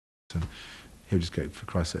And he'll just go, for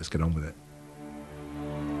Christ's sake, let's get on with it.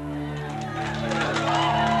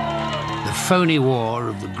 The phony war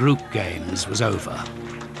of the group games was over.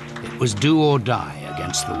 It was do or die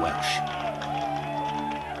against the Welsh.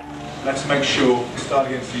 Let's make sure we start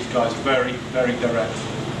against these guys very, very direct.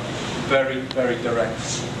 Very, very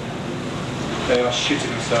direct. They are shitting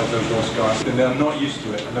themselves, those Welsh guys, and they're not used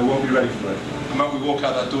to it, and they won't be ready for it. The moment we walk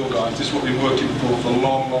out that door, guys, this is what we've been working for a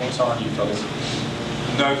long, long time, you fellas.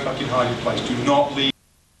 No fucking hiding place. Do not leave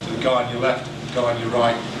to the guy on your left, the guy on your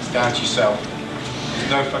right. It's down to yourself. There's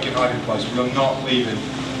no fucking hiding place. We are not leaving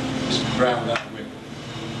this ground without a win.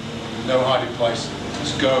 No hiding place.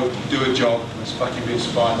 Let's go, do a job. Let's fucking be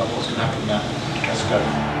inspired by what's going to happen now. Let's go.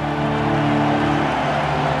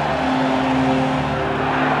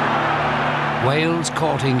 Wales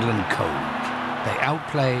caught England cold. They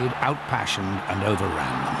outplayed, outpassioned and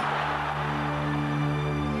overran them.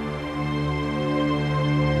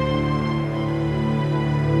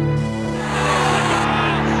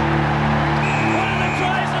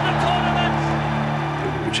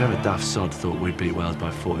 Whichever daft sod thought we'd beat Wales by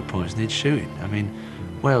 40 points needs shooting. I mean,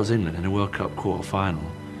 Wales-England in a World Cup quarter-final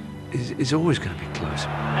is always going to be close.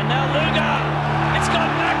 And now Luger! It's gone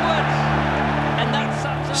backwards! And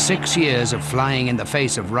that's 6 years of flying in the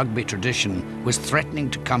face of rugby tradition was threatening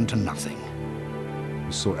to come to nothing.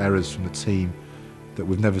 We saw errors from the team that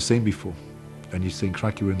we've never seen before. And you've seen,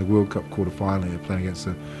 cracky, we're in the World Cup quarter-final here playing against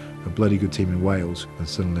a bloody good team in Wales, and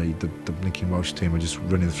suddenly the blinking Welsh team are just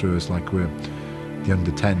running through us like we're the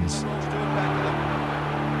under-10s.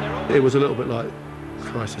 It was a little bit like,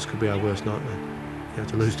 Christ, this could be our worst nightmare. You know,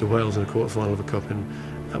 to lose to Wales in a quarter-final of a cup, and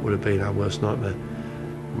that would have been our worst nightmare.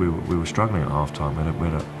 We were struggling at half-time. We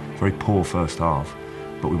had a very poor first half,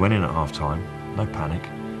 but we went in at half-time, no panic.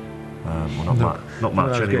 Well, not much I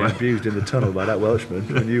was anyway. getting abused in the tunnel by that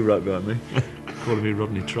Welshman, and you right behind me, calling me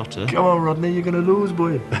Rodney Trotter. Come on, Rodney, you're going to lose,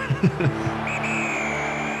 boy.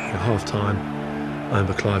 At half-time, I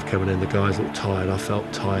remember Clive coming in, the guys looked tired, I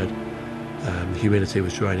felt tired. The humidity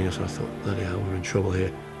was draining us, and I thought, bloody hell, we're in trouble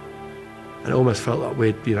here. And it almost felt like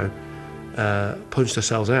we'd, punched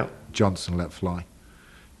ourselves out. Johnson let fly.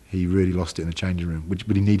 He really lost it in the changing room,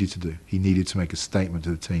 but he needed to do. He needed to make a statement to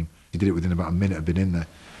the team. He did it within about a minute of being in there.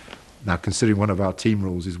 Now, considering one of our team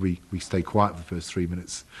rules is we stay quiet for the first 3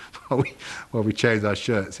 minutes while we change our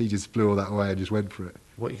shirts, he just blew all that away and just went for it.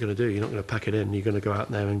 What are you going to do? You're not going to pack it in. You're going to go out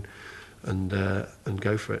there and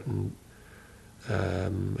go for it. And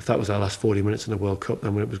if that was our last 40 minutes in the World Cup,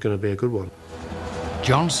 then it was going to be a good one.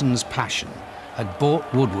 Johnson's passion had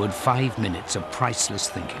bought Woodward 5 minutes of priceless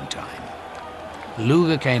thinking time.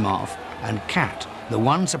 Luger came off, and Cat, the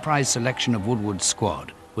one surprise selection of Woodward's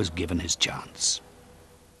squad, was given his chance.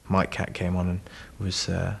 Mike Cat came on and was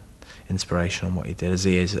inspirational in what he did, as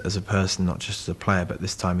he is as a person, not just as a player. But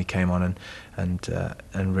this time he came on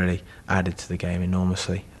and really added to the game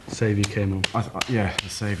enormously. Saviour came on. Yeah, the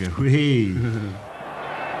saviour.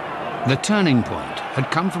 The turning point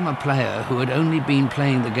had come from a player who had only been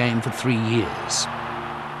playing the game for 3 years.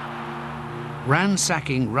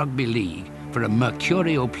 Ransacking rugby league for a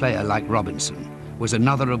mercurial player like Robinson was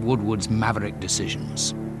another of Woodward's maverick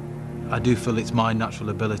decisions. I do feel it's my natural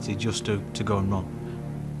ability just to go and run.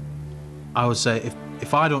 I would say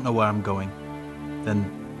if I don't know where I'm going, then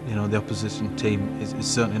the opposition team is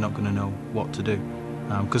certainly not going to know what to do.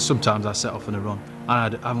 Because sometimes I set off on a run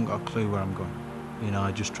and I haven't got a clue where I'm going.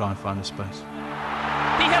 I just try and find a space.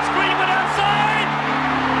 He has Greenwood outside!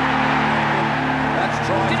 That's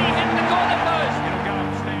trying. Did he hit the corner post?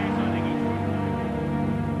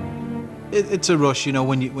 It's a rush,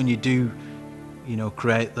 when you do,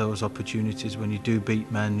 create those opportunities, when you do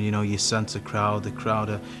beat men, you sense the crowd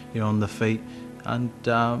are, on the feet, and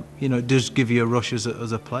it does give you a rush as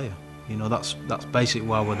a player. That's basically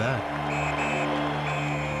why we're there.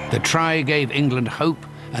 The try gave England hope,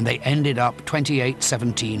 and they ended up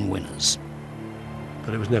 28-17 winners.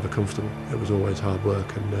 But it was never comfortable. It was always hard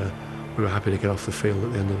work, and we were happy to get off the field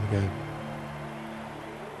at the end of the game.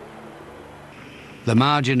 The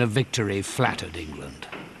margin of victory flattered England.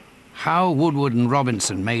 How Woodward and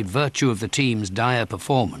Robinson made virtue of the team's dire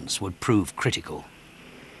performance would prove critical.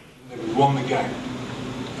 We won the game,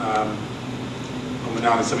 and we're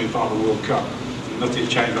now in the semi-final World Cup. Nothing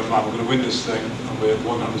changed my mind. We're going to win this thing, and we're 100%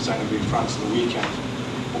 going to be in France on the weekend.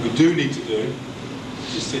 What we do need to do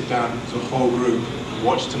is just sit down as a whole group and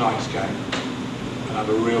watch tonight's game and have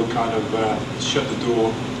a real kind of shut the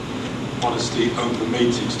door, honesty, open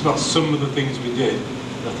meetings about some of the things we did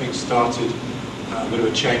that I think started a bit of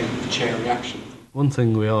a chain reaction. One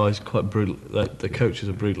thing we are is quite brutal, the coaches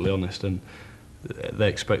are brutally honest, and they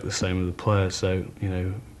expect the same of the players, so,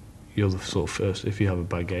 you're the sort of first. If you have a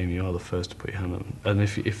bad game, you are the first to put your hand up, and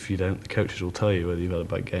if you don't, the coaches will tell you whether you've had a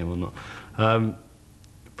bad game or not.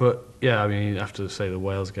 But yeah, I mean, after say the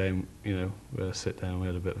Wales game, you know, we had to sit down. We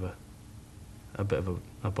had a bit of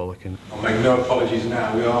a bollocking. I'll make no apologies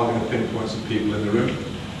now. We are going to pinpoint some people in the room,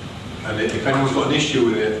 and if anyone's got an issue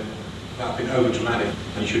with it, that's been over dramatic,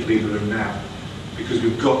 and you should leave the room now, because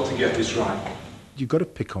we've got to get this right. You've got to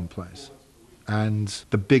pick on players, and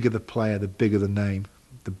the bigger the player, the bigger the name,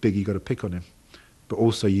 the bigger you've got to pick on him. But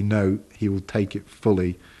also, you know, he will take it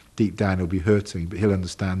fully. Deep down, he'll be hurting, but he'll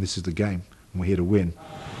understand this is the game, and we're here to win.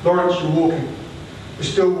 Lawrence, you're walking. We're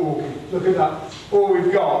still walking. Look at that. All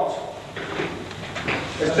we've got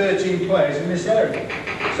is 13 players in this area.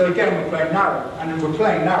 So again, we're playing narrow, and we're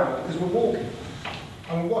playing narrow because we're walking,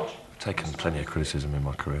 and we're watching. Taken plenty of criticism in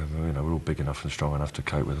my career. You know, we're all big enough and strong enough to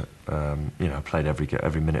cope with it. You know, I played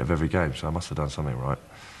every minute of every game, so I must have done something right.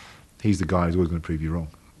 He's the guy who's always going to prove you wrong,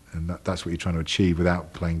 and that's what you're trying to achieve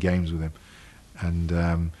without playing games with him.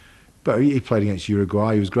 And but he played against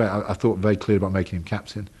Uruguay. He was great. I thought very clear about making him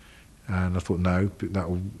captain, and I thought no, that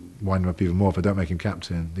will wind him up even more. If I don't make him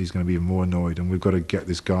captain, he's going to be even more annoyed, and we've got to get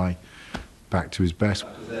this guy back to his best.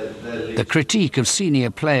 The critique of senior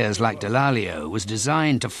players like Delalio was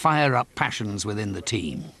designed to fire up passions within the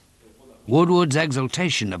team. Woodward's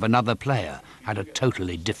exaltation of another player had a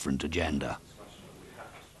totally different agenda.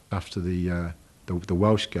 After the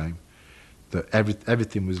Welsh game, that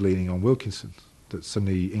everything was leaning on Wilkinson, that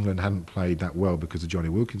suddenly England hadn't played that well because of Johnny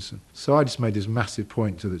Wilkinson. So I just made this massive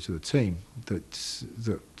point to the team that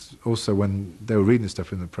also when they were reading the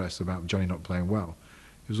stuff in the press about Johnny not playing well,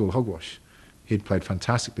 it was all hogwash. He'd played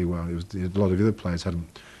fantastically well. It was a lot of the other players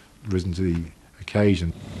hadn't risen to the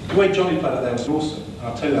occasion. The way Johnny played out there was awesome, and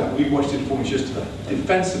I'll tell you that. We watched his performance yesterday.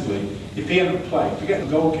 Defensively, if he hadn't played, forget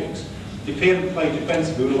the goal kicks, if he hadn't played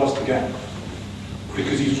defensively, we would have lost the game.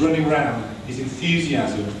 Because he's running around, his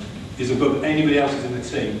enthusiasm is above anybody else's in the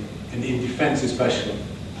team, in defence especially.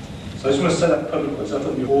 So I just want to say that publicly, so I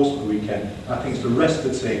thought it would be awesome for the weekend. And I think it's the rest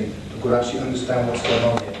of the team that could actually understand what's going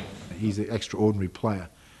on here. He's an extraordinary player,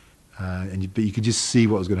 but you could just see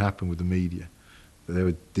what was going to happen with the media. They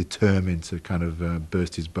were determined to kind of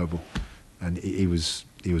burst his bubble, and he was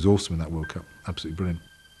awesome in that World Cup, absolutely brilliant.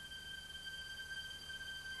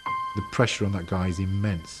 The pressure on that guy is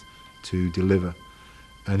immense to deliver,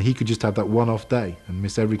 and he could just have that one-off day and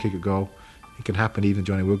miss every kick at goal. It can happen even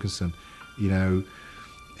to Johnny Wilkinson. You know,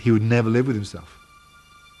 he would never live with himself.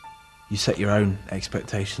 You set your own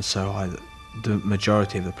expectations so high that the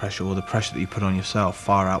majority of the pressure, or the pressure that you put on yourself,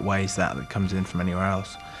 far outweighs that comes in from anywhere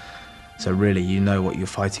else. So really, you know what you're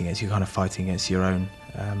fighting against. You're kind of fighting against your own,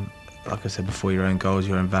 like I said before, your own goals,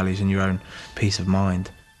 your own values, and your own peace of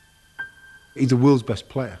mind. He's the world's best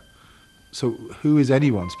player. So who is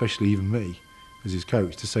anyone, especially even me, as his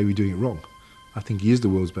coach, to say we're doing it wrong? I think he is the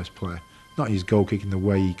world's best player. Not his goal kicking, the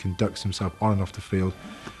way he conducts himself on and off the field.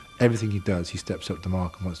 Everything he does, he steps up the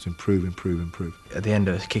mark and wants to improve, improve, improve. At the end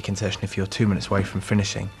of a kicking session, if you're 2 minutes away from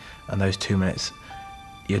finishing, and those 2 minutes,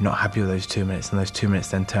 you're not happy with those 2 minutes, and those 2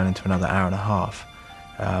 minutes then turn into another hour and a half,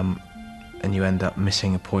 and you end up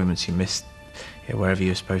missing appointments, you miss wherever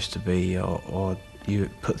you're supposed to be, or you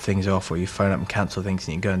put things off, or you phone up and cancel things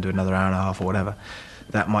and you go and do another hour and a half or whatever.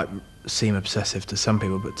 That might seem obsessive to some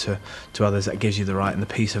people, but to others that gives you the right and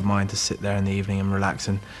the peace of mind to sit there in the evening and relax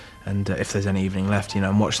and if there's any evening left, you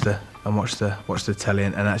know, and watch the telly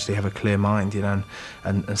and actually have a clear mind, you know,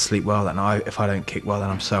 and sleep well that night. If I don't kick well,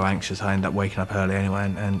 then I'm so anxious I end up waking up early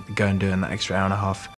anyway and go and doing that extra hour and a half